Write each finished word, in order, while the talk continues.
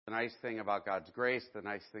nice thing about God's grace, the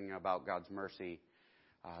nice thing about God's mercy,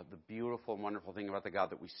 the beautiful and wonderful thing about the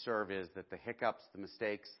God that we serve is that the hiccups, the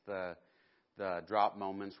mistakes, the drop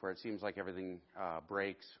moments where it seems like everything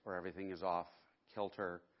breaks or everything is off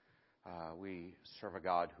kilter, we serve a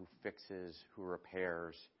God who fixes, who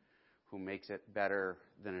repairs, who makes it better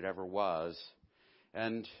than it ever was,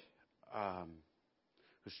 and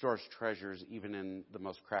who stores treasures even in the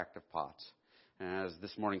most cracked of pots. And as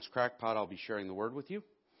this morning's crack pot, I'll be sharing the word with you.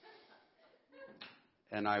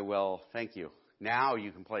 And I will thank you. Now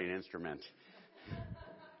you can play an instrument.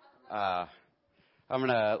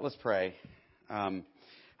 Let's pray.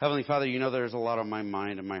 Heavenly Father, you know there's a lot on my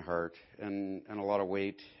mind and my heart and a lot of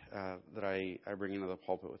weight that I bring into the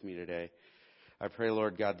pulpit with me today. I pray,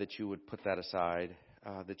 Lord God, that you would put that aside,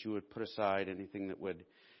 that you would put aside anything that would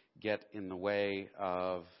get in the way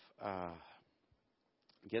of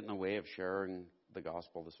sharing the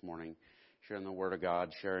gospel this morning, sharing the word of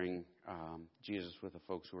God, sharing Jesus with the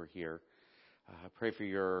folks who are here. I pray for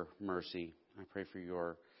your mercy. I pray for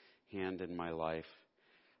your hand in my life,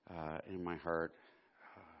 in my heart.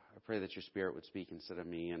 I pray that your Spirit would speak instead of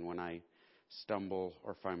me, and when I stumble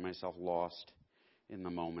or find myself lost in the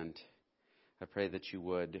moment, I pray that you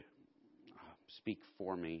would speak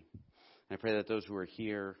for me. I pray that those who are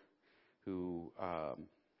here, who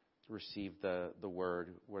receive the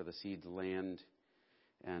word, where the seeds land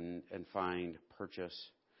and find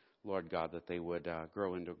purchase, Lord God, that they would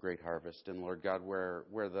grow into a great harvest. And Lord God, where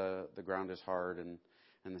the ground is hard and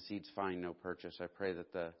the seeds find no purchase, I pray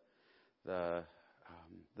that the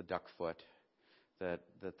duck foot, that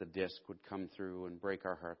the disc would come through and break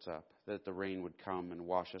our hearts up, that the rain would come and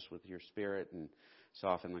wash us with your Spirit and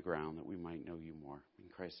soften the ground, that we might know you more. In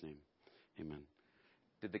Christ's name, amen.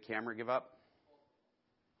 Did the camera give up?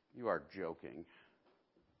 You are joking.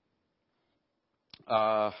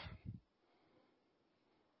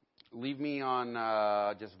 Leave me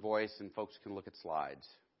on just voice and folks can look at slides.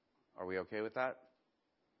 Are we okay with that?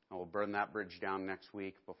 And we'll burn that bridge down next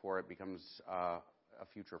week before it becomes a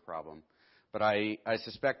future problem. But I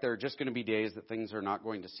suspect there are just going to be days that things are not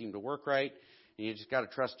going to seem to work right. And you just got to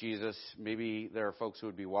trust Jesus. Maybe there are folks who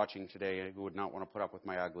would be watching today who would not want to put up with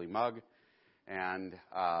my ugly mug. And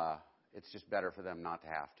it's just better for them not to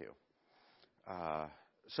have to.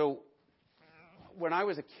 So when I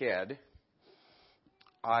was a kid,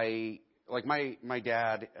 my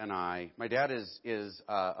dad and my dad is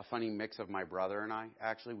a funny mix of my brother and I.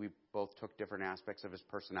 Actually, we both took different aspects of his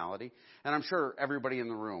personality. And I'm sure everybody in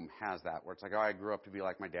the room has that, where it's like, oh, I grew up to be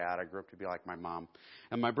like my dad. I grew up to be like my mom.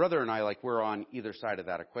 And my brother and I, we're on either side of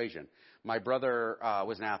that equation. My brother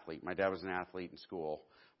was an athlete. My dad was an athlete in school.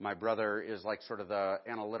 My brother is sort of the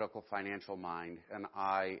analytical financial mind, and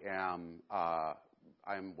I'm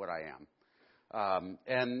what I am.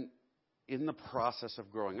 And in the process of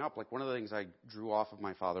growing up, one of the things I drew off of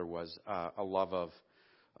my father was a love of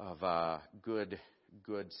good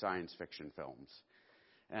science fiction films.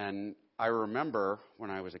 And I remember when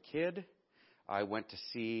I was a kid, I went to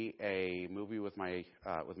see a movie with my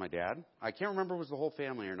dad. I can't remember if it was the whole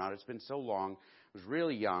family or not. It's been so long. I was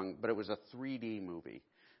really young, but it was a 3D movie.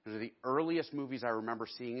 Those are the earliest movies I remember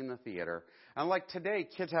seeing in the theater. And today,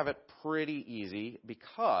 kids have it pretty easy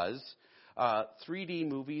because 3D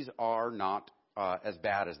movies are not as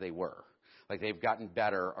bad as they were. They've gotten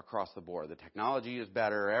better across the board. The technology is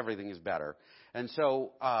better. Everything is better. And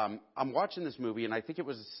so I'm watching this movie, and I want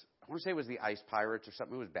to say it was the Ice Pirates or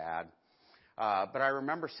something. It was bad. But I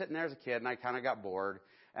remember sitting there as a kid, and I kind of got bored.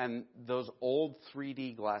 And those old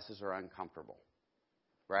 3D glasses are uncomfortable,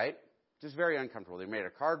 right? Just very uncomfortable. They're made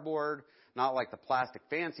of cardboard, not like the plastic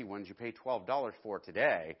fancy ones you pay $12 for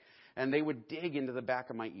today. And they would dig into the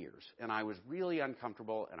back of my ears. And I was really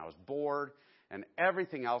uncomfortable, and I was bored, and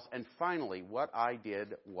everything else. And finally, what I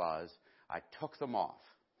did was I took them off.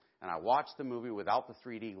 And I watched the movie without the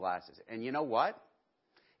 3D glasses. And you know what?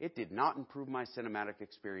 It did not improve my cinematic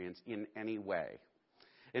experience in any way.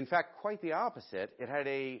 In fact, quite the opposite. It had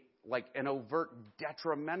an overt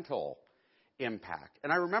detrimental impact.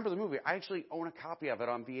 And I remember the movie. I actually own a copy of it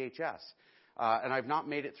on VHS. And I've not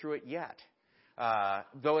made it through it yet.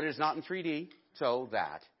 Though it is not in 3D, so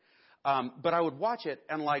that. But I would watch it,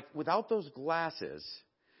 and without those glasses,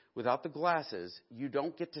 without the glasses, you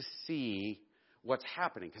don't get to see what's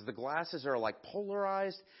happening, because the glasses are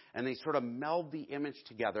polarized, and they sort of meld the image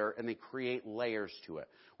together, and they create layers to it.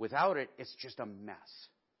 Without it, it's just a mess.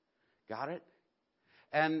 Got it?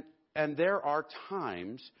 And there are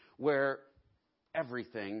times where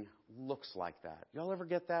everything looks like that. Y'all ever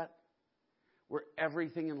get that? Where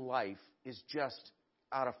everything in life is just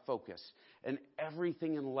out of focus, and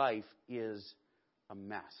everything in life is a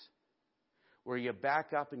mess. where you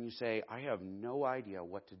back up and you say, I have no idea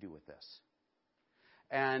what to do with this.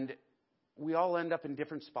 And we all end up in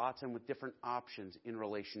different spots and with different options in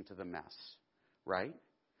relation to the mess, right?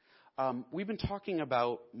 We've been talking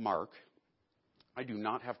about Mark. I do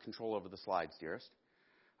not have control over the slides, dearest.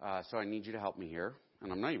 So I need you to help me here.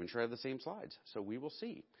 And I'm not even sure I have the same slides. So we will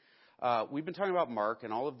see. We've been talking about Mark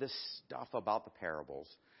and all of this stuff about the parables.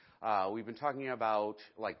 We've been talking about,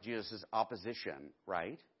 like, Jesus' opposition,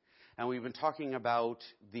 right? And we've been talking about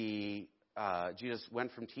Jesus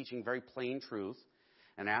went from teaching very plain truth,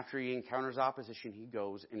 and after he encounters opposition, he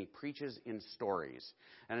goes and he preaches in stories.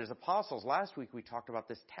 And as apostles, last week we talked about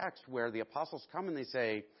this text where the apostles come and they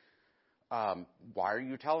say, why are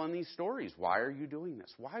you telling these stories? Why are you doing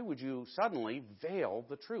this? Why would you suddenly veil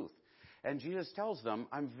the truth? And Jesus tells them,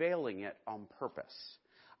 I'm veiling it on purpose.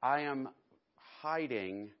 I am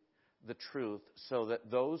hiding the truth so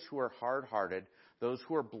that those who are hard-hearted, those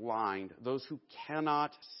who are blind, those who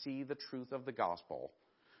cannot see the truth of the gospel,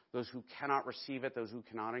 those who cannot receive it, those who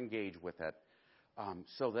cannot engage with it,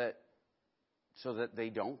 so that they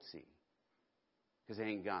don't see. Because they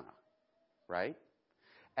ain't gonna, right?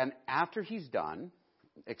 And after he's done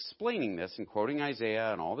explaining this and quoting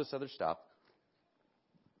Isaiah and all this other stuff,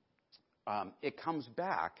 it comes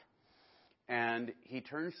back and he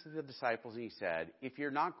turns to the disciples and he said, if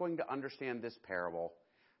you're not going to understand this parable,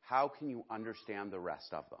 how can you understand the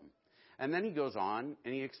rest of them? And then he goes on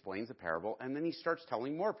and he explains the parable, and then he starts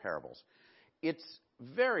telling more parables. It's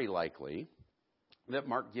very likely that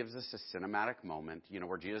Mark gives us a cinematic moment,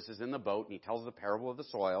 where Jesus is in the boat and he tells the parable of the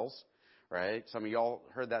soils, right? Some of y'all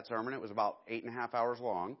heard that sermon. It was about 8.5 hours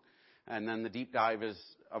long. And then the deep dive is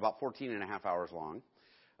about 14.5 hours long.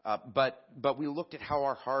 But we looked at how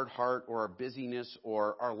our hard heart or our busyness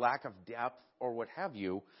or our lack of depth or what have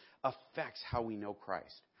you affects how we know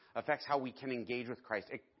Christ, affects how we can engage with Christ.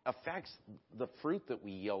 It affects the fruit that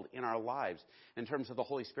we yield in our lives in terms of the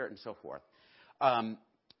Holy Spirit and so forth.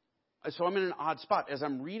 So I'm in an odd spot. As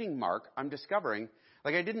I'm reading Mark, I'm discovering, I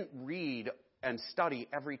didn't read and study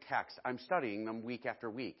every text. I'm studying them week after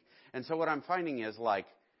week. And so what I'm finding is,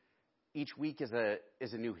 each week is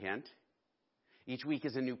a new hint. Each week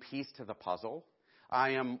is a new piece to the puzzle.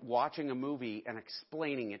 I am watching a movie and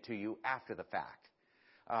explaining it to you after the fact.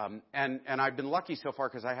 And I've been lucky so far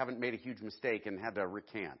because I haven't made a huge mistake and had to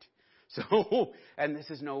recant. So, and this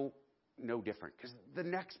is no different, because the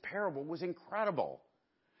next parable was incredible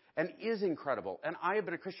and is incredible. And I have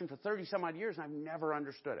been a Christian for 30 some odd years and I've never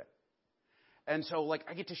understood it. And so,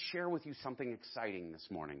 I get to share with you something exciting this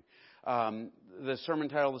morning. The sermon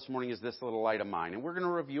title this morning is This Little Light of Mine. And we're going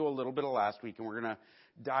to review a little bit of last week, and we're going to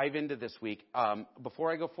dive into this week.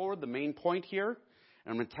 Before I go forward, the main point here,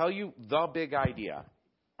 and I'm going to tell you the big idea,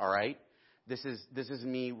 all right? This is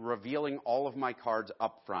me revealing all of my cards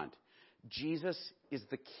up front. Jesus is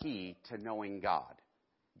the key to knowing God.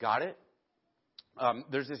 Got it?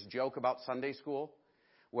 There's this joke about Sunday school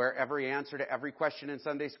where every answer to every question in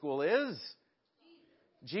Sunday school is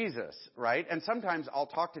Jesus, right? And sometimes I'll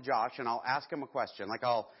talk to Josh and I'll ask him a question.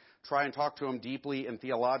 I'll try and talk to him deeply and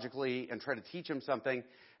theologically and try to teach him something.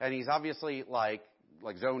 And he's obviously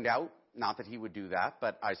zoned out. Not that he would do that,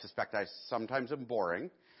 but I suspect I sometimes am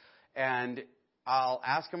boring. And I'll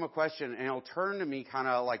ask him a question and he'll turn to me kind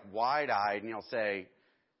of wide-eyed and he'll say,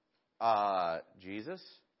 Jesus?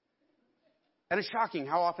 And it's shocking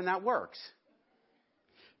how often that works.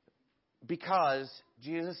 Because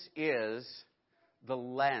Jesus is the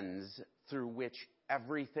lens through which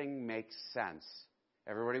everything makes sense.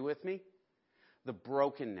 Everybody with me? The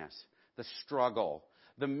brokenness, the struggle,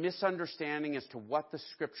 the misunderstanding as to what the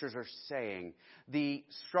scriptures are saying, the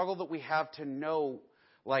struggle that we have to know,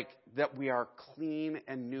 that we are clean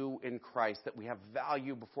and new in Christ, that we have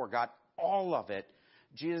value before God, all of it,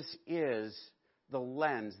 Jesus is the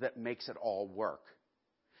lens that makes it all work.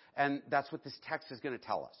 And that's what this text is going to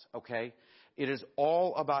tell us, okay? It is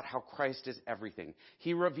all about how Christ is everything.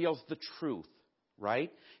 He reveals the truth,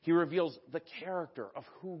 right? He reveals the character of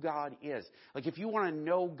who God is. If you want to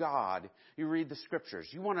know God, you read the scriptures.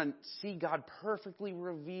 You want to see God perfectly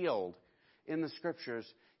revealed in the scriptures,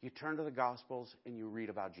 you turn to the Gospels and you read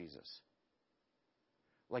about Jesus.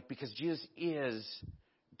 Because Jesus is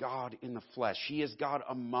God in the flesh. He is God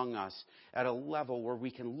among us at a level where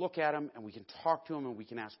we can look at him and we can talk to him and we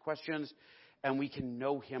can ask questions and we can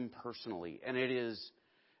know him personally. And it is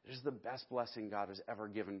the best blessing God has ever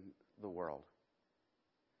given the world.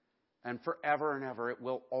 And forever and ever, it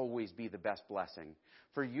will always be the best blessing.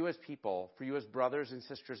 For you as people, for you as brothers and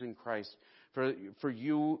sisters in Christ, for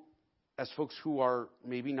you as folks who are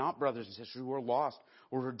maybe not brothers and sisters, who are lost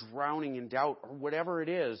or who are drowning in doubt or whatever it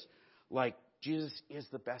is, Jesus is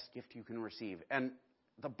the best gift you can receive. And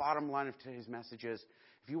the bottom line of today's message is,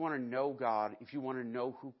 if you want to know God, if you want to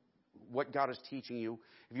know what God is teaching you,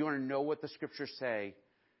 if you want to know what the scriptures say,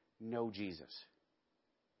 know Jesus.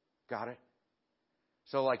 Got it?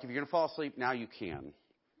 So, like, if you're going to fall asleep, now you can.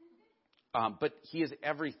 But he is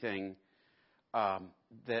everything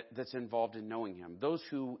that's involved in knowing him. Those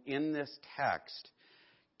who, in this text,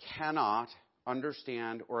 cannot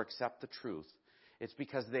understand or accept the truth, it's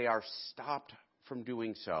because they are stopped from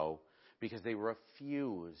doing so because they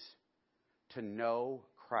refuse to know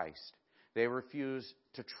Christ. They refuse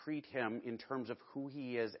to treat him in terms of who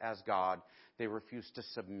he is as God. They refuse to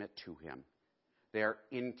submit to him. They are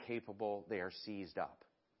incapable. They are seized up.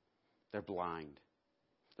 They're blind.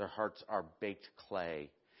 Their hearts are baked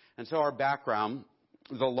clay. And so our background,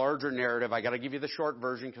 the larger narrative, I got to give you the short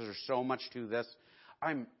version because there's so much to this.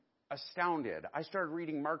 I'm astounded. I started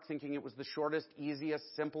reading Mark thinking it was the shortest, easiest,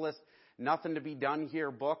 simplest, nothing to be done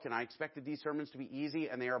here book, and I expected these sermons to be easy,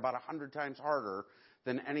 and they are about 100 times harder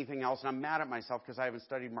than anything else. And I'm mad at myself because I haven't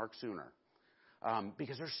studied Mark sooner.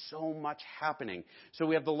 Because there's so much happening. So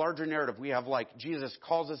we have the larger narrative. We have, like, Jesus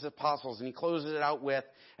calls his apostles, and he closes it out with,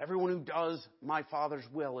 everyone who does my Father's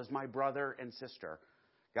will is my brother and sister.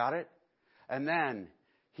 Got it? And then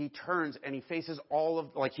he turns and he faces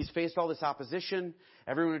he's faced all this opposition.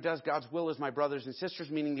 Everyone who does God's will is my brothers and sisters,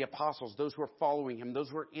 meaning the apostles, those who are following him, those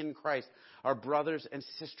who are in Christ, are brothers and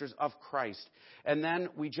sisters of Christ. And then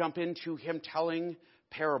we jump into him telling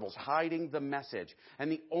parables, hiding the message. And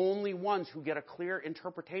the only ones who get a clear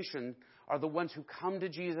interpretation are the ones who come to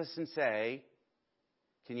Jesus and say,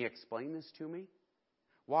 can you explain this to me?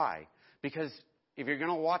 Why? Because if you're going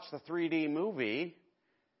to watch the 3D movie,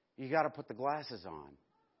 you got to put the glasses on.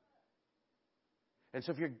 And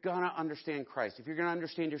so if you're going to understand Christ, if you're going to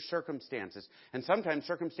understand your circumstances, and sometimes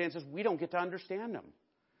circumstances, we don't get to understand them.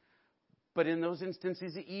 But in those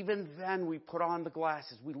instances, even then, we put on the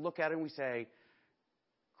glasses. We look at it and we say,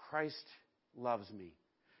 Christ loves me.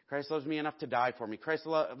 Christ loves me enough to die for me. Christ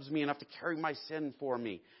loves me enough to carry my sin for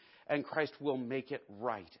me. And Christ will make it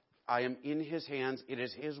right. I am in his hands. It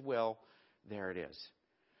is his will. There it is.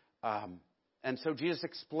 And so Jesus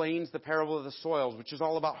explains the parable of the soils, which is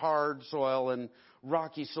all about hard soil and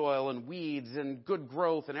rocky soil and weeds and good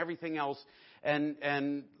growth and everything else.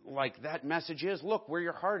 And like that message is, look, where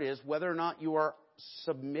your heart is, whether or not you are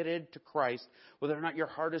submitted to Christ, whether or not your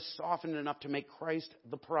heart is softened enough to make Christ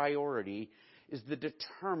the priority, is the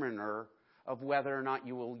determiner of whether or not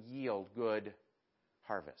you will yield good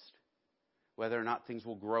harvest, whether or not things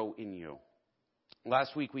will grow in you.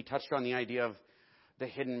 Last week we touched on the idea of the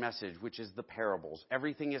hidden message, which is the parables.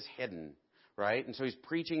 Everything is hidden, right? And so he's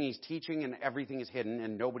preaching, he's teaching, and everything is hidden,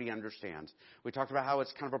 and nobody understands. We talked about how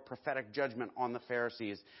it's kind of a prophetic judgment on the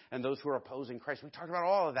Pharisees and those who are opposing Christ. We talked about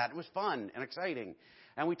all of that. It was fun and exciting.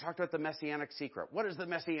 And we talked about the messianic secret. What is the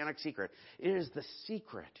messianic secret? It is the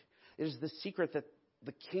secret. It is the secret that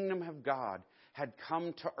the kingdom of God had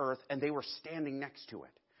come to earth, and they were standing next to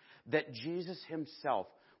it. That Jesus himself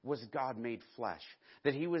was God made flesh.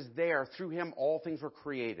 That he was there. Through him, all things were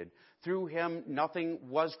created. Through him, nothing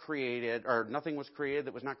was created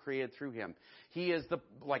that was not created through him. He is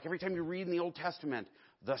like every time you read in the Old Testament,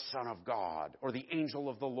 the Son of God or the angel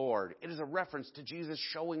of the Lord, it is a reference to Jesus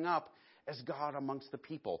showing up as God amongst the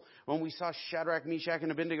people. When we saw Shadrach, Meshach,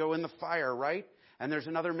 and Abednego in the fire, right? And there's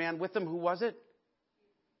another man with them. Who was it?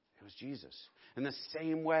 It was Jesus. In the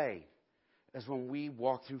same way as when we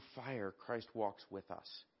walk through fire, Christ walks with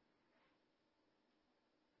us.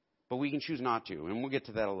 But we can choose not to, and we'll get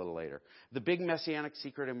to that a little later. The big messianic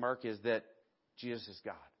secret in Mark is that Jesus is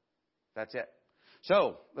God. That's it.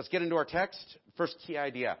 So, let's get into our text. First key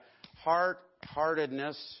idea.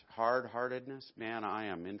 Hard-heartedness. Man, I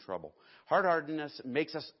am in trouble. Hard-heartedness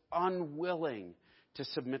makes us unwilling to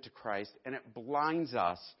submit to Christ, and it blinds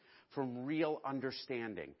us from real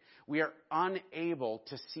understanding. We are unable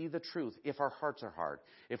to see the truth if our hearts are hard.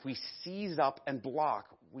 If we seize up and block,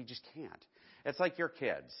 we just can't. It's like your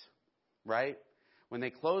kids, right? When they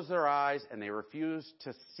close their eyes and they refuse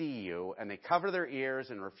to see you and they cover their ears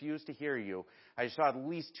and refuse to hear you, I saw at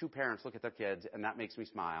least 2 parents look at their kids, and that makes me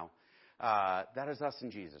smile. That is us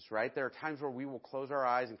in Jesus, right? There are times where we will close our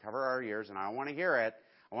eyes and cover our ears, and I don't want to hear it.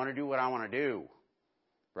 I want to do what I want to do,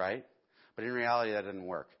 right? But in reality, that didn't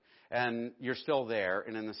work. And you're still there,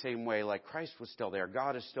 and in the same way, like Christ was still there,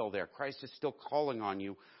 God is still there, Christ is still calling on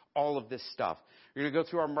you, all of this stuff. We're going to go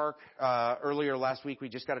through our Mark earlier last week. We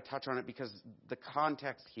just got to touch on it because the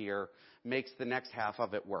context here makes the next half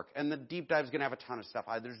of it work. And the deep dive is going to have a ton of stuff.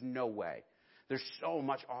 There's no way. There's so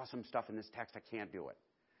much awesome stuff in this text, I can't do it.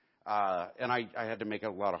 And I had to make a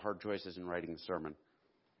lot of hard choices in writing the sermon.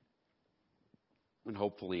 And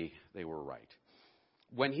hopefully they were right.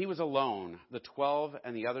 When he was alone, the 12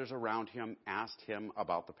 and the others around him asked him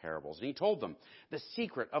about the parables. And he told them, the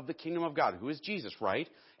secret of the kingdom of God, who is Jesus, right,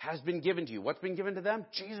 has been given to you. What's been given to them?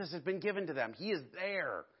 Jesus has been given to them. He is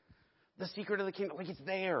there. The secret of the kingdom, like it's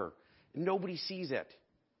there. Nobody sees it.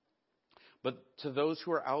 But to those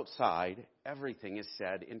who are outside, everything is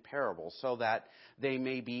said in parables, so that they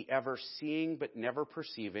may be ever seeing but never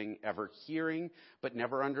perceiving, ever hearing but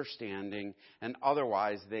never understanding, and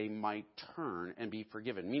otherwise they might turn and be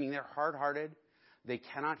forgiven. Meaning they're hard-hearted, they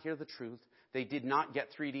cannot hear the truth, they did not get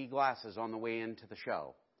 3D glasses on the way into the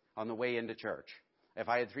show, on the way into church. If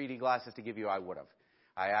I had 3D glasses to give you, I would have.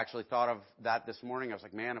 I actually thought of that this morning. I was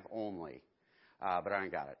like, man, if only. But I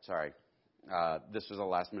ain't got it. Sorry. This was a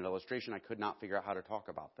last-minute illustration. I could not figure out how to talk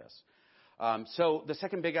about this. So the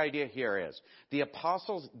second big idea here is the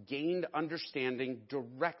apostles gained understanding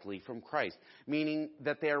directly from Christ, meaning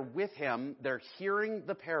that they're with him, they're hearing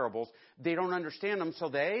the parables, they don't understand them, so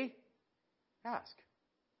they ask.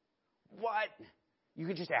 What? You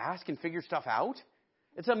can just ask and figure stuff out?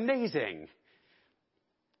 It's amazing.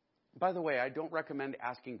 By the way, I don't recommend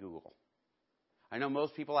asking Google. I know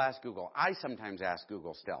most people ask Google. I sometimes ask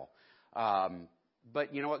Google still.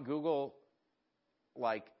 But you know what? Google,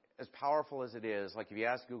 like, as powerful as it is, like if you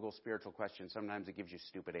ask Google spiritual questions, sometimes it gives you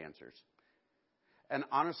stupid answers. And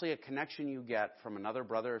honestly, a connection you get from another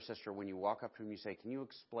brother or sister when you walk up to them and you say, can you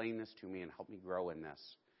explain this to me and help me grow in this?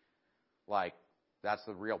 Like, that's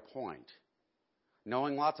the real point.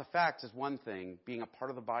 Knowing lots of facts is one thing. Being a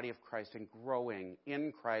part of the body of Christ and growing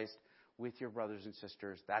in Christ with your brothers and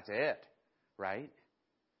sisters, that's it, right?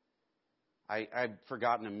 I've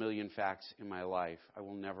forgotten a million facts in my life. I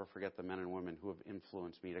will never forget the men and women who have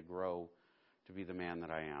influenced me to grow to be the man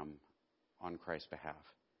that I am on Christ's behalf.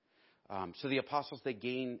 So the apostles, they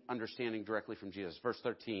gain understanding directly from Jesus. Verse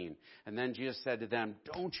 13, and then Jesus said to them,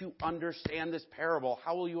 don't you understand this parable?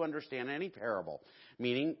 How will you understand any parable?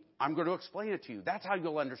 Meaning, I'm going to explain it to you. That's how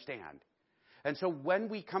you'll understand. And so when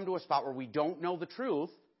we come to a spot where we don't know the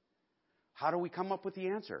truth, how do we come up with the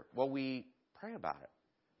answer? Well, we pray about it.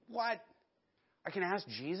 What? I can ask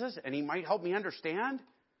Jesus and he might help me understand?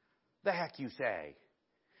 The heck you say?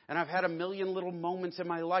 And I've had a million little moments in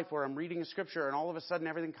my life where I'm reading a scripture and all of a sudden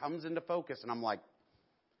everything comes into focus and I'm like,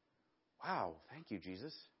 wow, thank you,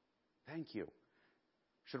 Jesus. Thank you.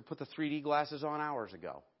 Should have put the 3D glasses on hours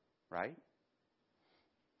ago, right?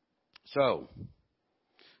 So,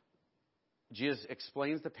 Jesus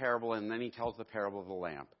explains the parable and then he tells the parable of the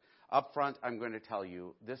lamp. Up front, I'm going to tell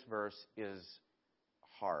you this verse is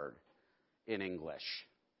hard in English.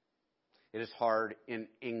 It is hard in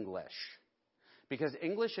English. Because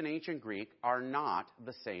English and ancient Greek are not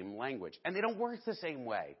the same language. And they don't work the same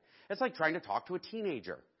way. It's like trying to talk to a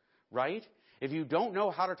teenager, right? If you don't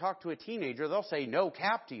know how to talk to a teenager, they'll say no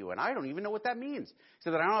cap to you. And I don't even know what that means.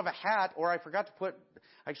 So that I don't have a hat or I forgot to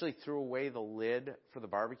I actually threw away the lid for the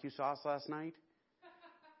barbecue sauce last night.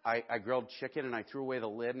 I grilled chicken and I threw away the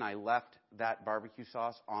lid and I left that barbecue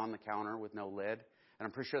sauce on the counter with no lid. And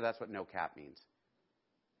I'm pretty sure that's what no cap means.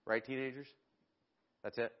 Right, teenagers?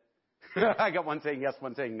 That's it? I got one saying yes,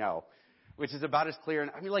 one saying no, which is about as clear. And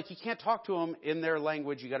I mean, like, you can't talk to them in their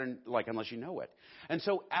language. You got to, like, unless you know it. And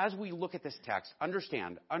so as we look at this text,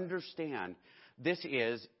 understand, this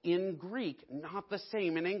is in Greek, not the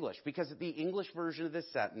same in English, because the English version of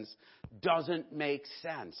this sentence doesn't make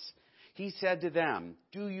sense. He said to them,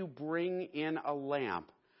 do you bring in a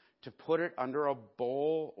lamp to put it under a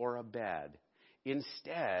bowl or a bed?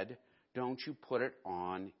 Instead, don't you put it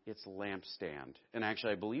on its lampstand? And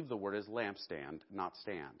actually, I believe the word is lampstand, not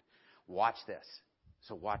stand. Watch this.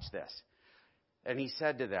 So watch this. And he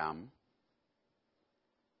said to them,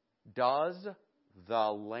 does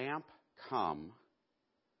the lamp come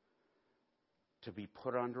to be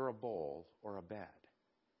put under a bowl or a bed?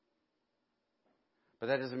 But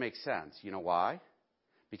that doesn't make sense. You know why?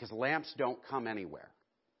 Because lamps don't come anywhere.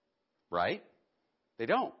 Right? They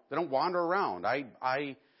don't. They don't wander around.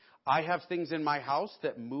 I have things in my house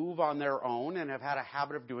that move on their own and have had a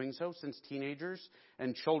habit of doing so since teenagers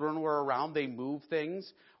and children were around. They move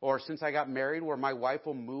things. Or since I got married, where my wife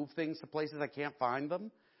will move things to places I can't find them.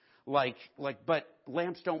 But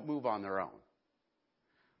lamps don't move on their own.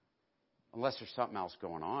 Unless there's something else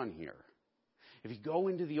going on here. If you go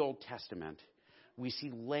into the Old Testament, we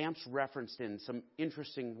see lamps referenced in some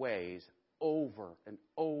interesting ways over and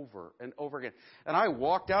over and over again. And I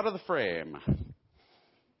walked out of the frame. Let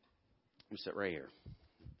me sit right here.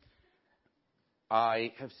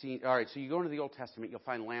 I have seen, all right, so you go into the Old Testament, you'll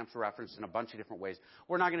find lamps referenced in a bunch of different ways.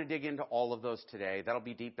 We're not going to dig into all of those today. That'll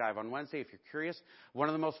be deep dive on Wednesday if you're curious. One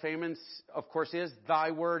of the most famous, of course, is,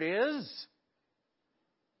 thy word is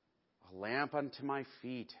a lamp unto my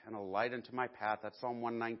feet and a light unto my path. That's Psalm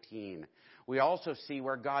 119. We also see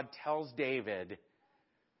where God tells David,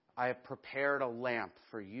 I have prepared a lamp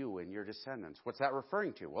for you and your descendants. What's that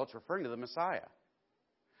referring to? Well, it's referring to the Messiah.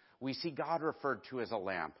 We see God referred to as a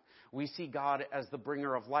lamp. We see God as the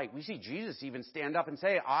bringer of light. We see Jesus even stand up and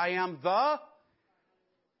say, I am the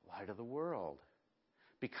light of the world.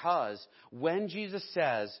 Because when Jesus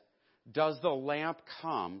says, does the lamp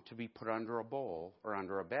come to be put under a bowl or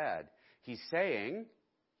under a bed? He's saying,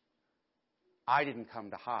 I didn't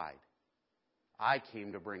come to hide. I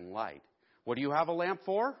came to bring light. What do you have a lamp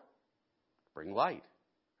for? Bring light,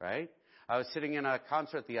 right? I was sitting in a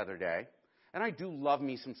concert the other day, and I do love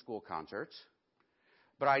me some school concerts,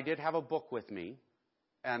 but I did have a book with me,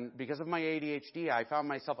 and because of my ADHD, I found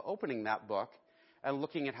myself opening that book and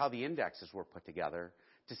looking at how the indexes were put together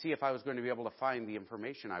to see if I was going to be able to find the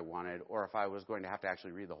information I wanted or if I was going to have to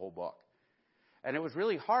actually read the whole book. And it was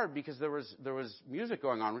really hard because there was music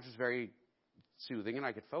going on, which was very soothing, and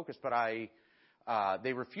I could focus, but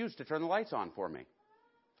they refused to turn the lights on for me.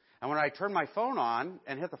 And when I turned my phone on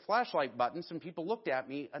and hit the flashlight button, some people looked at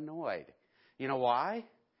me annoyed. You know why?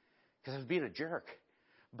 Because I was being a jerk.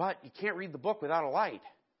 But you can't read the book without a light.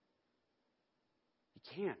 You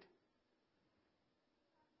can't.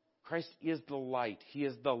 Christ is the light. He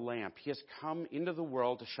is the lamp. He has come into the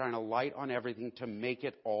world to shine a light on everything, to make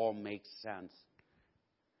it all make sense,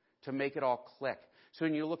 to make it all click. So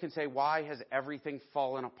when you look and say, why has everything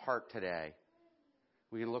fallen apart today?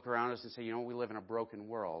 We can look around us and say, we live in a broken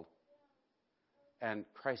world. And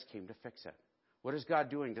Christ came to fix it. What is God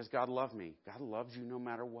doing? Does God love me? God loves you no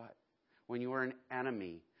matter what. When you were an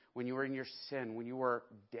enemy, when you were in your sin, when you were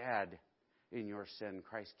dead in your sin,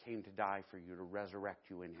 Christ came to die for you, to resurrect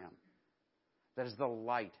you in Him. That is the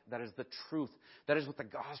light. That is the truth. That is what the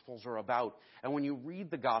Gospels are about. And when you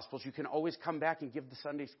read the Gospels, you can always come back and give the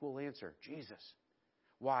Sunday school answer. Jesus.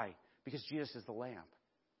 Why? Because Jesus is the lamp.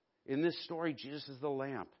 In this story, Jesus is the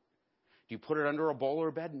lamp. Do you put it under a bowl or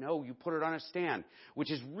a bed? No, you put it on a stand,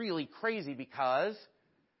 which is really crazy because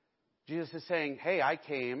Jesus is saying, hey, I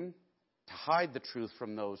came to hide the truth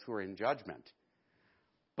from those who are in judgment.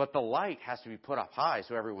 But the light has to be put up high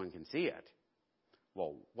so everyone can see it.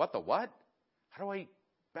 Well, what the what? How do I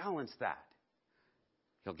balance that?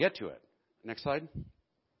 He'll get to it. Next slide.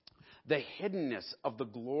 The hiddenness of the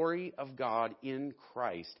glory of God in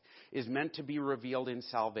Christ is meant to be revealed in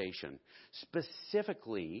salvation,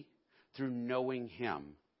 specifically through knowing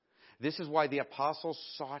Him. This is why the apostles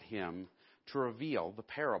sought Him to reveal the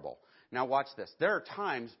parable. Now watch this. There are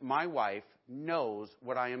times my wife knows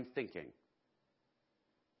what I am thinking.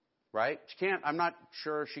 Right? I'm not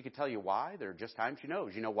sure she could tell you why. There are just times she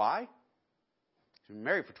knows. You know why? She's been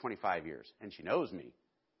married for 25 years, and she knows me.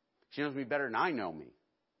 She knows me better than I know me.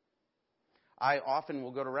 I often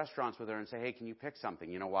will go to restaurants with her and say, hey, can you pick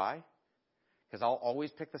something? You know why? Because I'll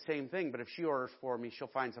always pick the same thing, but if she orders for me, she'll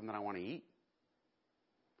find something I want to eat.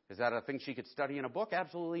 Is that a thing she could study in a book?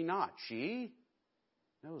 Absolutely not. She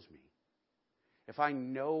knows me. If I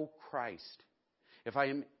know Christ, if I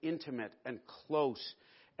am intimate and close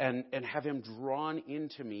and have Him drawn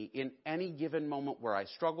into me in any given moment where I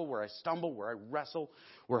struggle, where I stumble, where I wrestle,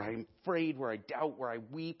 where I'm afraid, where I doubt, where I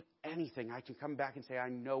weep, anything, I can come back and say, I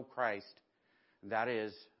know Christ.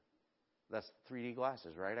 That's 3D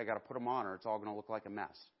glasses, right? I got to put them on or it's all going to look like a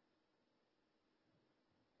mess.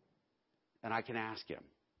 And I can ask Him.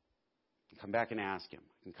 I can come back and ask Him.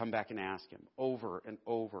 I can come back and ask Him over and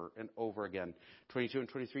over and over again. 22 and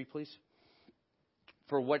 23, please.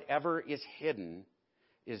 For whatever is hidden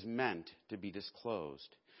is meant to be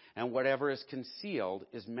disclosed, and whatever is concealed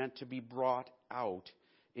is meant to be brought out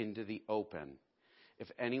into the open. If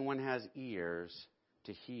anyone has ears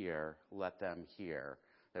to hear, let them hear.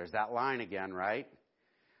 There's that line again, right?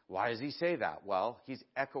 Why does he say that? Well, he's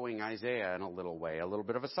echoing Isaiah in a little way, a little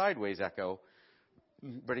bit of a sideways echo.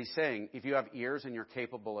 But he's saying, if you have ears and you're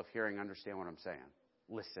capable of hearing, understand what I'm saying.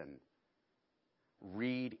 Listen.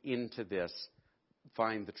 Read into this.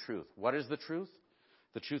 Find the truth. What is the truth?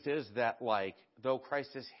 The truth is that, though Christ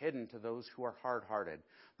is hidden to those who are hard-hearted,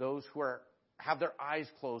 those who have their eyes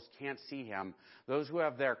closed, can't see Him, those who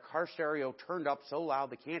have their car stereo turned up so loud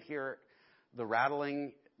they can't hear the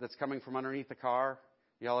rattling that's coming from underneath the car.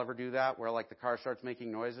 Y'all ever do that, where the car starts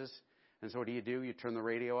making noises? And so what do? You turn the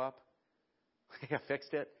radio up? I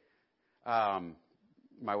fixed it.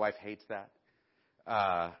 My wife hates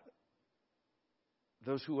that.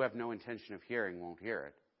 Those who have no intention of hearing won't hear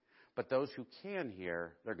it. But those who can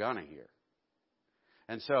hear, they're going to hear.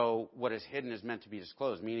 And so what is hidden is meant to be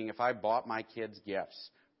disclosed. Meaning if I bought my kids gifts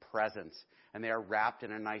presents, and they are wrapped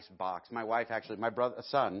in a nice box. My wife, actually, my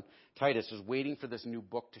son, Titus, was waiting for this new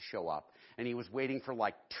book to show up, and he was waiting for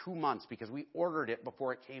like 2 months because we ordered it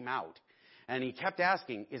before it came out. And he kept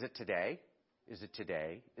asking, is it today? Is it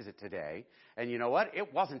today? Is it today? And you know what?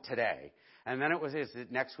 It wasn't today. And then it was, is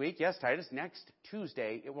it next week? Yes, Titus, next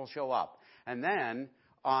Tuesday it will show up. And then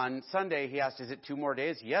on Sunday he asked, is it 2 more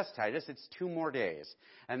days? Yes, Titus, it's 2 more days.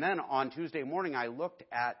 And then on Tuesday morning I looked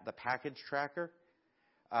at the package tracker,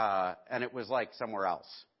 and it was like somewhere else,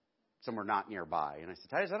 somewhere not nearby. And I said,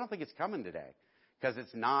 Titus, I don't think it's coming today because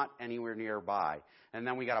it's not anywhere nearby. And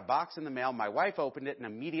then we got a box in the mail. My wife opened it and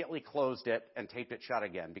immediately closed it and taped it shut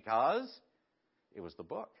again because it was the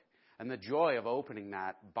book. And the joy of opening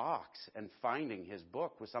that box and finding his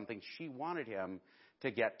book was something she wanted him to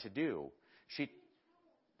get to do.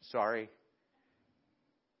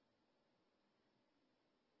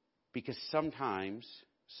 Because sometimes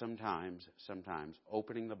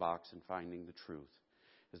opening the box and finding the truth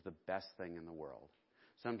is the best thing in the world.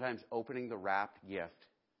 Sometimes opening the wrapped gift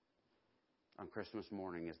on Christmas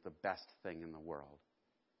morning is the best thing in the world,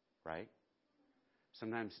 right?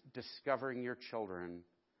 Sometimes discovering your children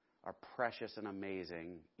are precious and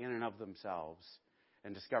amazing in and of themselves,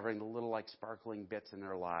 and discovering the little like sparkling bits in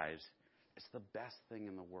their lives is the best thing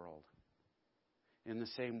in the world. In the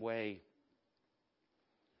same way,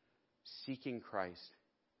 seeking Christ,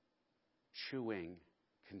 chewing,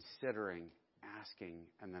 considering, asking,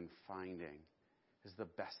 and then finding is the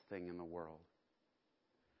best thing in the world.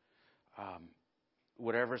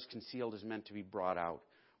 Whatever is concealed is meant to be brought out.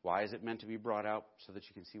 Why is it meant to be brought out? So that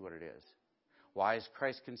you can see what it is. Why is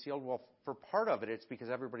Christ concealed? Well, for part of it, it's because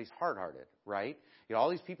everybody's hard-hearted, right? You know, all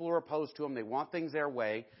these people who are opposed to him, they want things their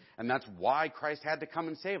way, and that's why Christ had to come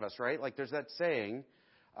and save us, right? Like there's that saying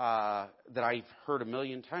that I've heard a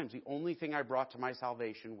million times. The only thing I brought to my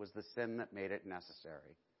salvation was the sin that made it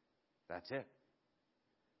necessary. That's it.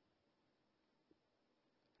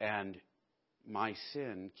 And my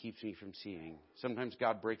sin keeps me from seeing. Sometimes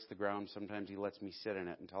God breaks the ground. Sometimes he lets me sit in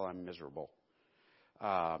it until I'm miserable.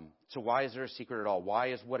 So why is there a secret at all? Why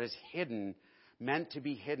is what is hidden meant to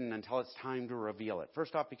be hidden until it's time to reveal it?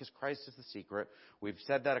 First off, because Christ is the secret. We've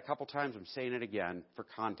said that a couple times. I'm saying it again for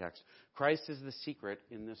context. Christ is the secret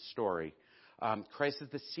in this story. Christ is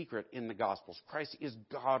the secret in the Gospels. Christ is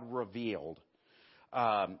God revealed.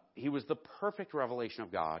 He was the perfect revelation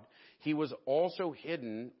of God. He was also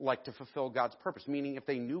hidden like to fulfill God's purpose, meaning if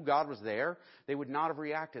they knew God was there, they would not have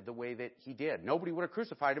reacted the way that he did. Nobody would have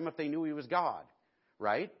crucified him if they knew he was God,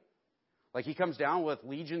 right? Like he comes down with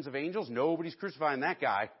legions of angels. Nobody's crucifying that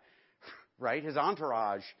guy, right? His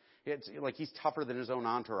entourage, it's like he's tougher than his own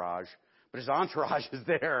entourage, but his entourage is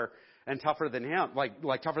there and tougher than him,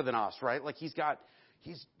 like tougher than us, right? Like he's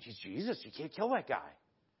Jesus. You can't kill that guy.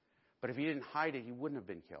 But if he didn't hide it, he wouldn't have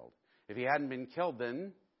been killed. If he hadn't been killed,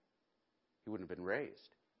 then he wouldn't have been raised.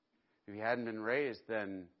 If he hadn't been raised,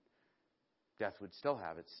 then death would still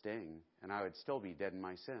have its sting, and I would still be dead in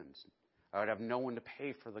my sins. I would have no one to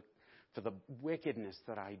pay for the wickedness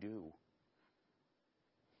that I do.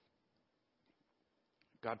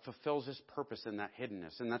 God fulfills his purpose in that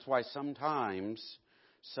hiddenness, and that's why sometimes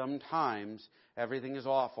everything is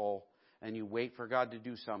awful, and you wait for God to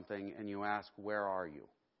do something, and you ask, where are you?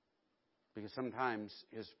 Because sometimes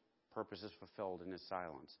his purpose is fulfilled in his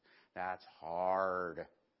silence. That's hard.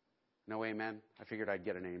 No amen? I figured I'd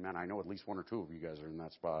get an amen. I know at least 1 or 2 of you guys are in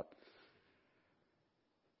that spot.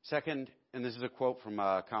 Second, and this is a quote from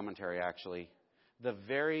a commentary actually, the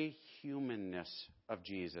very humanness of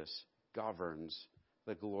Jesus governs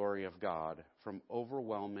the glory of God from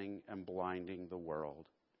overwhelming and blinding the world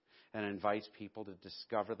and invites people to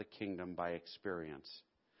discover the kingdom by experience.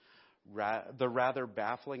 The rather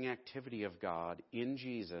baffling activity of God in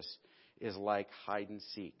Jesus is like hide and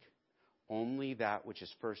seek. Only that which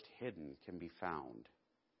is first hidden can be found.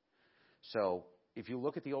 So, if you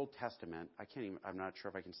look at the Old Testament, I'm not sure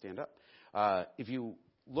if I can stand up. If you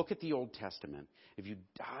look at the Old Testament, if you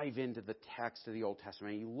dive into the text of the Old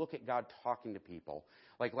Testament, you look at God talking to people.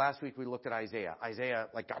 Like last week we looked at Isaiah. Isaiah,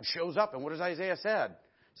 like God shows up, and what does Isaiah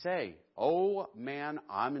say? Oh man,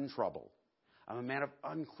 I'm in trouble. I'm a man of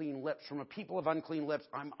unclean lips. From a people of unclean lips,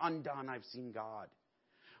 I'm undone. I've seen God.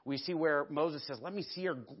 We see where Moses says, let me see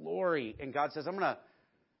your glory. And God says, I'm going to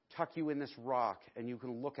tuck you in this rock, and you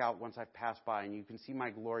can look out once I've passed by, and you can see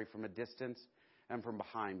my glory from a distance and from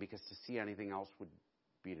behind, because to see anything else would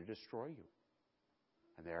be to destroy you.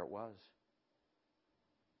 And there it was.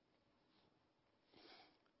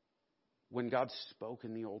 When God spoke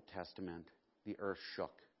in the Old Testament, the earth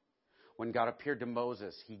shook. When God appeared to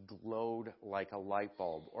Moses, he glowed like a light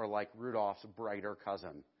bulb, or like Rudolph's brighter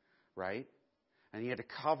cousin, right? And he had to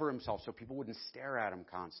cover himself so people wouldn't stare at him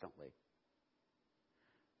constantly.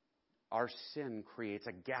 Our sin creates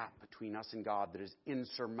a gap between us and God that is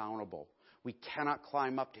insurmountable. We cannot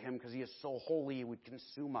climb up to him because he is so holy he would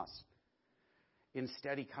consume us.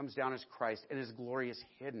 Instead, he comes down as Christ, and his glory is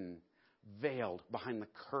hidden, veiled behind the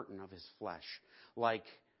curtain of his flesh, like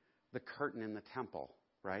the curtain in the temple,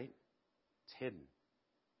 right? It's hidden.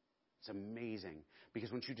 It's amazing,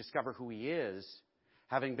 because once you discover who he is,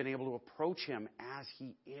 having been able to approach him as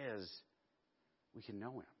he is, we can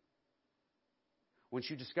know him. Once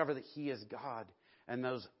you discover that he is God, and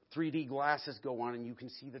those 3D glasses go on and you can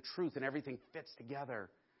see the truth and everything fits together,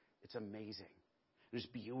 it's amazing. It's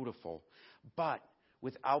beautiful. But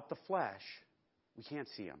without the flesh, we can't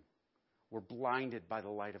see him. We're blinded by the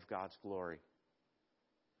light of God's glory.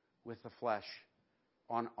 With the flesh,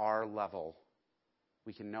 on our level,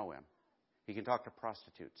 we can know him. He can talk to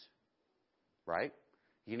prostitutes, right?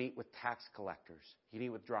 He can eat with tax collectors. He can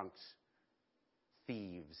eat with drunks,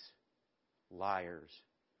 thieves, liars,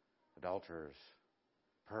 adulterers,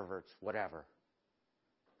 perverts, whatever.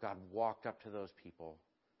 God walked up to those people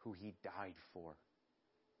who he died for,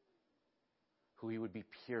 who he would be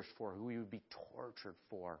pierced for, who he would be tortured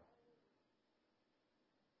for.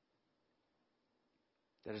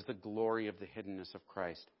 That is the glory of the hiddenness of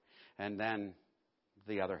Christ. And then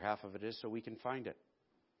the other half of it is so we can find it.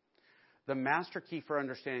 The master key for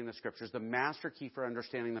understanding the scriptures, the master key for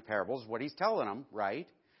understanding the parables, what he's telling them, right,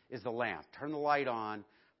 is the lamp. Turn the light on,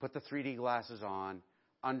 put the 3D glasses on,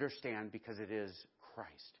 understand, because it is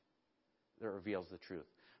Christ that reveals the truth.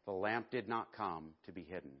 The lamp did not come to be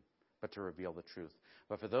hidden, but to reveal the truth.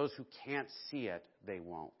 But for those who can't see it, they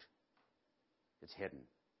won't. It's hidden.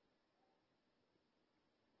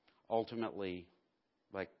 Ultimately,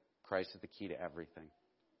 like, Christ is the key to everything.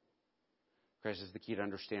 Christ is the key to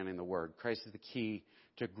understanding the Word. Christ is the key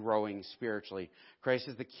to growing spiritually. Christ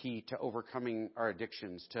is the key to overcoming our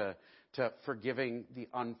addictions, to forgiving the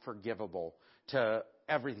unforgivable, to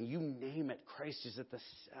everything. You name it, Christ is at the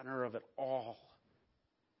center of it all.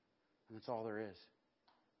 And that's all there is.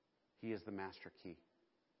 He is the master key.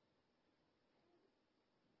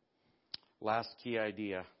 Last key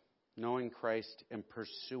idea. Knowing Christ and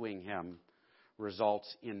pursuing him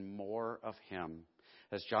results in more of him.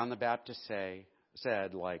 As John the Baptist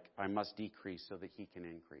said, like, I must decrease so that he can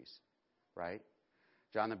increase. Right?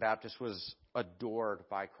 John the Baptist was adored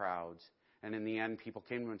by crowds. And in the end, people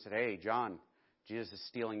came to him and said, hey, John, Jesus is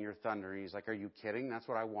stealing your thunder. And he's like, are you kidding? That's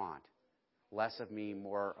what I want. Less of me,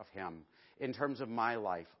 more of him. In terms of my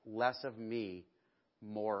life, less of me,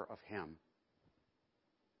 more of him.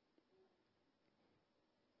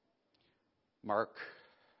 Mark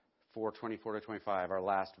 4:24-25, our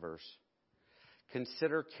last verse.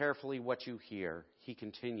 Consider carefully what you hear, he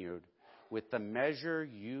continued. With the measure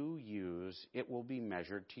you use, it will be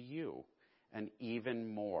measured to you, and even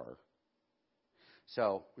more.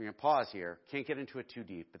 So, we're going to pause here. Can't get into it too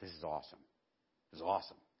deep, but this is awesome. This is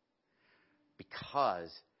awesome.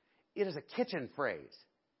 Because it is a kitchen phrase.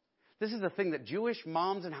 This is the thing that Jewish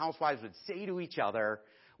moms and housewives would say to each other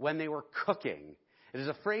when they were cooking. It is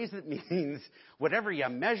a phrase that means whatever you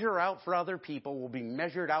measure out for other people will be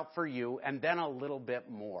measured out for you, and then a little bit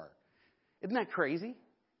more. Isn't that crazy?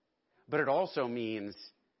 But it also means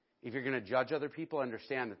if you're going to judge other people,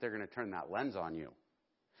 understand that they're going to turn that lens on you.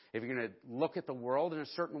 If you're going to look at the world in a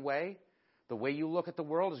certain way, the way you look at the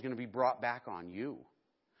world is going to be brought back on you.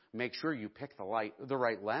 Make sure you pick the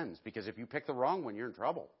right lens, because if you pick the wrong one, you're in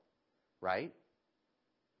trouble. Right?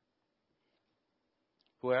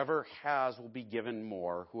 Whoever has will be given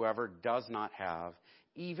more. Whoever does not have,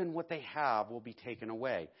 even what they have will be taken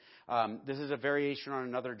away. This is a variation on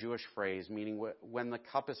another Jewish phrase, meaning when the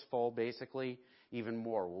cup is full, basically, even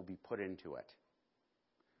more will be put into it.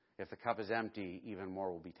 If the cup is empty, even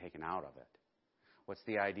more will be taken out of it. What's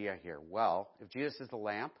the idea here? Well, if Jesus is the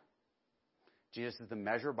lamp, Jesus is the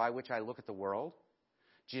measure by which I look at the world,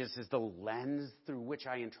 Jesus is the lens through which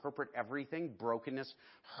I interpret everything, brokenness,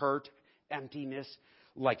 hurt, emptiness,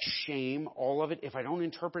 like shame, all of it. If I don't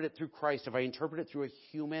interpret it through Christ, if I interpret it through a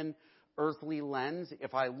human, earthly lens,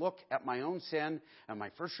 if I look at my own sin and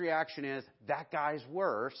my first reaction is, that guy's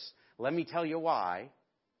worse, let me tell you why,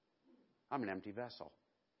 I'm an empty vessel.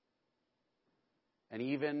 And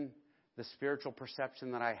even the spiritual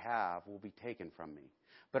perception that I have will be taken from me.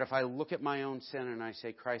 But if I look at my own sin and I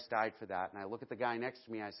say, Christ died for that, and I look at the guy next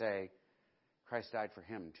to me, I say, Christ died for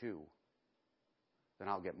him too, then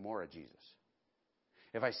I'll get more of Jesus.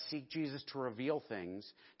 If I seek Jesus to reveal things,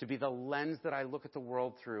 to be the lens that I look at the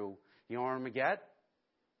world through, you know what I'm going to get?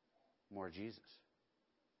 More Jesus.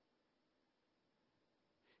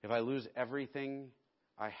 If I lose everything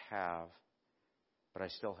I have but I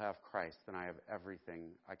still have Christ, then I have everything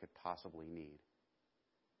I could possibly need.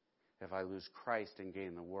 If I lose Christ and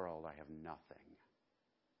gain the world, I have nothing.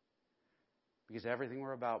 Because everything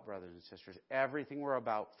we're about, brothers and sisters, everything we're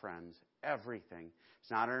about, friends, everything. It's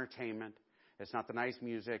not entertainment. It's not the nice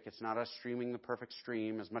music. It's not us streaming the perfect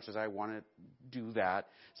stream as much as I want to do that.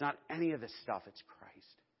 It's not any of this stuff. It's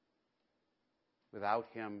Christ. Without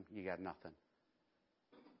Him, you got nothing.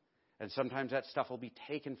 And sometimes that stuff will be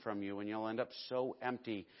taken from you and you'll end up so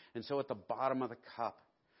empty and so at the bottom of the cup,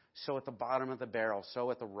 so at the bottom of the barrel,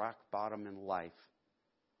 so at the rock bottom in life.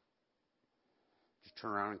 Just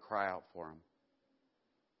turn around and cry out for Him.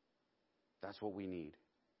 That's what we need.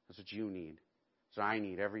 That's what you need. That's what I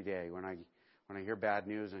need every day when I hear bad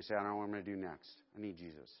news and I say, I don't know what I'm going to do next. I need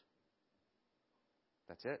Jesus.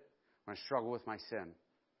 That's it. When I struggle with my sin,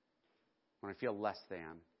 when I feel less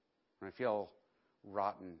than, when I feel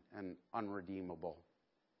rotten and unredeemable,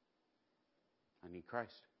 I need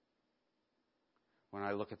Christ. When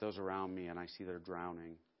I look at those around me and I see they're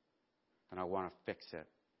drowning and I want to fix it,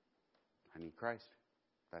 I need Christ.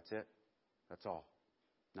 That's it. That's all.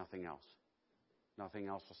 Nothing else. Nothing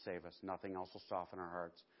else will save us. Nothing else will soften our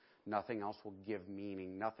hearts. Nothing else will give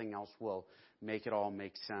meaning. Nothing else will make it all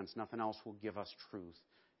make sense. Nothing else will give us truth.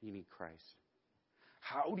 You need Christ.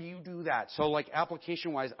 How do you do that? So like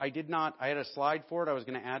application-wise, I had a slide for it. I was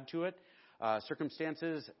going to add to it.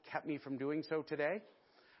 Circumstances kept me from doing so today.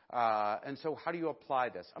 And so how do you apply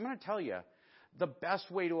this? I'm going to tell you, the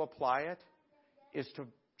best way to apply it is to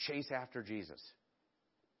chase after Jesus.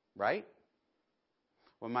 Right?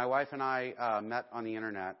 When my wife and I met on the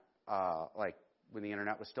internet, like when the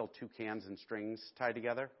internet was still two cans and strings tied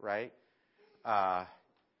together, right?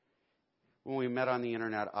 When we met on the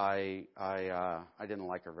internet, I didn't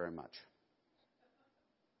like her very much.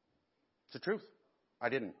 It's the truth. I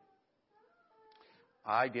didn't.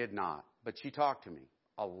 I did not. But she talked to me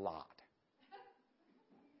a lot.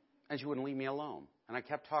 And she wouldn't leave me alone. And I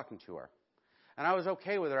kept talking to her. And I was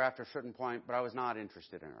okay with her after a certain point, but I was not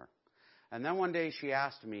interested in her. And then one day she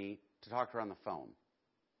asked me to talk to her on the phone.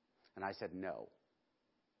 And I said no.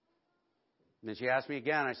 And then she asked me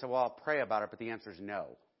again. I said, well, I'll pray about it, but the answer is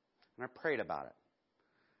no. And I prayed about it.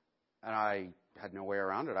 And I had no way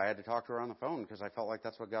around it. I had to talk to her on the phone because I felt like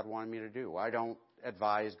that's what God wanted me to do. I don't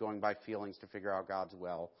advise going by feelings to figure out God's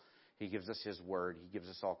will. He gives us His word. He gives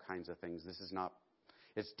us all kinds of things.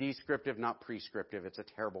 It's descriptive, not prescriptive. It's a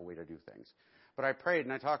terrible way to do things. But I prayed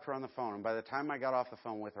and I talked to her on the phone. And by the time I got off the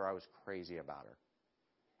phone with her, I was crazy about her.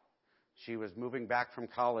 She was moving back from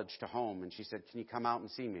college to home and she said, can you come out and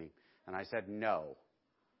see me? And I said, no.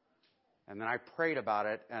 And then I prayed about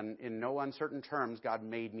it, and in no uncertain terms, God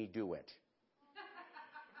made me do it.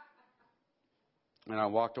 And I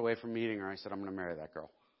walked away from meeting her. I said, I'm going to marry that girl.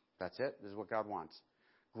 That's it. This is what God wants.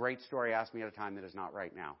 Great story asked me at a time that is not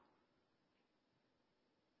right now.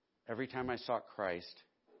 Every time I sought Christ,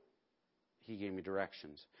 He gave me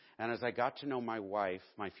directions. And as I got to know my wife,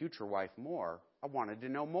 my future wife, more, I wanted to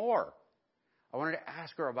know more. I wanted to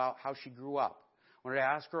ask her about how she grew up. I wanted to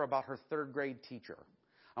ask her about her third grade teacher.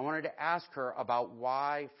 I wanted to ask her about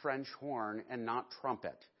why French horn and not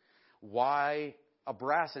trumpet. Why a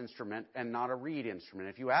brass instrument and not a reed instrument.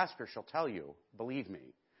 If you ask her, she'll tell you. Believe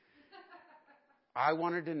me. I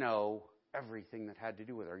wanted to know everything that had to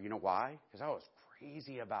do with her. You know why? Because I was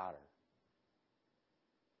crazy about her.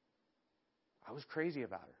 I was crazy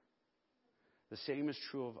about her. The same is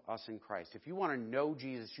true of us in Christ. If you want to know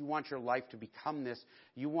Jesus, you want your life to become this,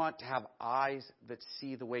 you want to have eyes that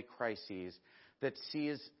see the way Christ sees, that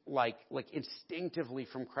sees like instinctively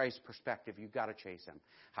from Christ's perspective, you've got to chase Him.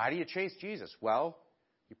 How do you chase Jesus? Well,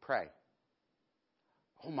 you pray.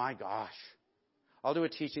 Oh my gosh. I'll do a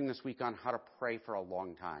teaching this week on how to pray for a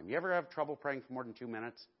long time. You ever have trouble praying for more than 2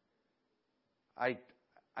 minutes?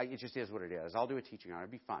 It just is what it is. I'll do a teaching on it.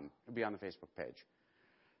 It'd be fun. It'll be on the Facebook page.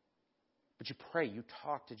 But you pray. You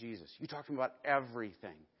talk to Jesus. You talk to Him about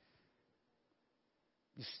everything.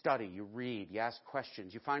 You study, you read, you ask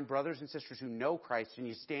questions. You find brothers and sisters who know Christ and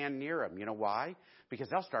you stand near Him. You know why? Because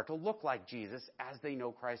they'll start to look like Jesus as they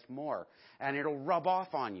know Christ more. And it'll rub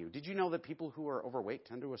off on you. Did you know that people who are overweight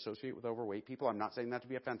tend to associate with overweight people? I'm not saying that to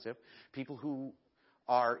be offensive. People who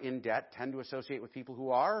are in debt tend to associate with people who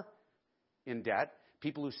are in debt.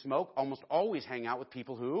 People who smoke almost always hang out with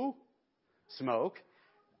people who smoke.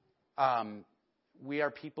 We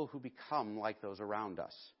are people who become like those around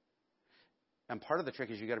us. And part of the trick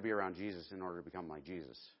is you got to be around Jesus in order to become like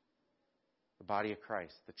Jesus. The body of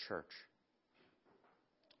Christ, the church.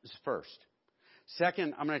 This is first.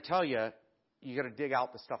 Second, I'm going to tell you, you got to dig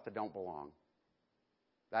out the stuff that don't belong.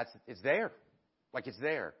 It's there. Like it's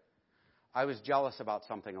there. I was jealous about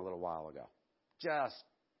something a little while ago. just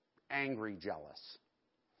angry jealous.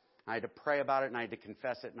 I had to pray about it, and I had to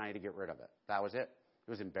confess it, and I had to get rid of it. That was it. It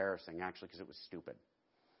was embarrassing, actually, because it was stupid.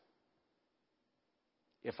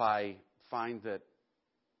 If I find that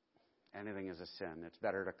anything is a sin, it's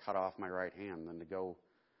better to cut off my right hand than to go,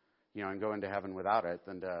 and go into heaven without it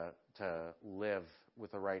than to live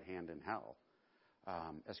with the right hand in hell,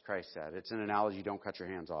 as Christ said. It's an analogy, don't cut your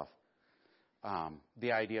hands off.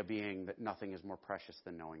 The idea being that nothing is more precious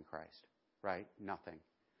than knowing Christ, right? Nothing.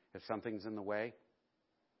 If something's in the way,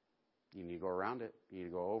 you need to go around it. You need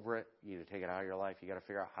to go over it. You need to take it out of your life. You got to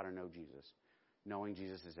figure out how to know Jesus. Knowing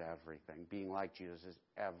Jesus is everything. Being like Jesus is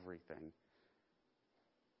everything.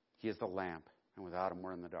 He is the lamp, and without him,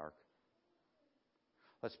 we're in the dark.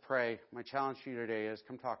 Let's pray. My challenge to you today is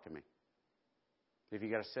come talk to me. If you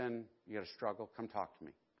got a sin, you got a struggle, come talk to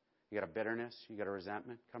me. You got a bitterness, you got a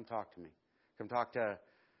resentment, come talk to me. Come talk to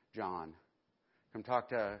John. Come talk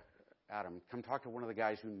to Adam. Come talk to one of the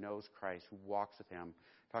guys who knows Christ, who walks with him.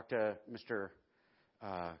 Talk to Mr.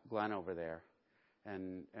 Glenn over there.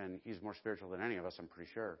 And he's more spiritual than any of us, I'm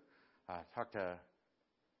pretty sure. Talk to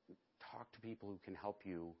people who can help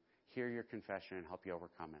you hear your confession and help you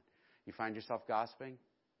overcome it. You find yourself gossiping,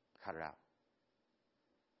 cut it out.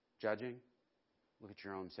 Judging, look at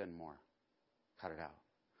your own sin more. Cut it out.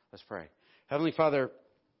 Let's pray. Heavenly Father,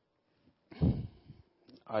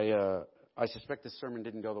 I suspect this sermon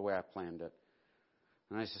didn't go the way I planned it.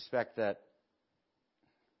 And I suspect that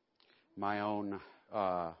my own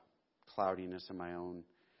cloudiness and my own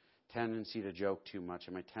tendency to joke too much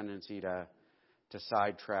and my tendency to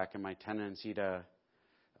sidetrack and my tendency to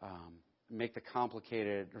make the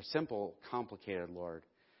complicated or simple complicated, Lord.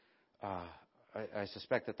 I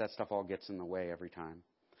suspect that stuff all gets in the way every time.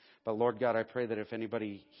 But Lord God, I pray that if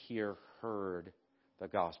anybody here heard the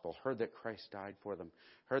gospel, heard that Christ died for them,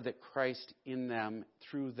 heard that Christ in them,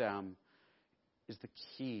 through them, is the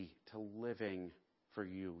key to living for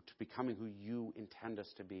you, to becoming who you intend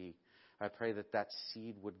us to be, I pray that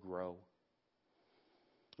seed would grow.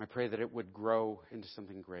 I pray that it would grow into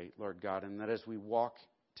something great, Lord God, and that as we walk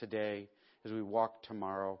today, as we walk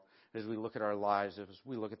tomorrow, as we look at our lives, as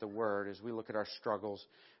we look at the Word, as we look at our struggles,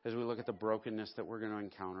 as we look at the brokenness that we're going to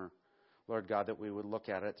encounter, Lord God, that we would look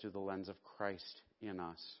at it through the lens of Christ in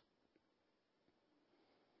us.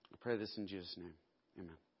 I pray this in Jesus' name.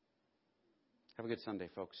 Amen. Have a good Sunday,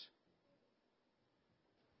 folks.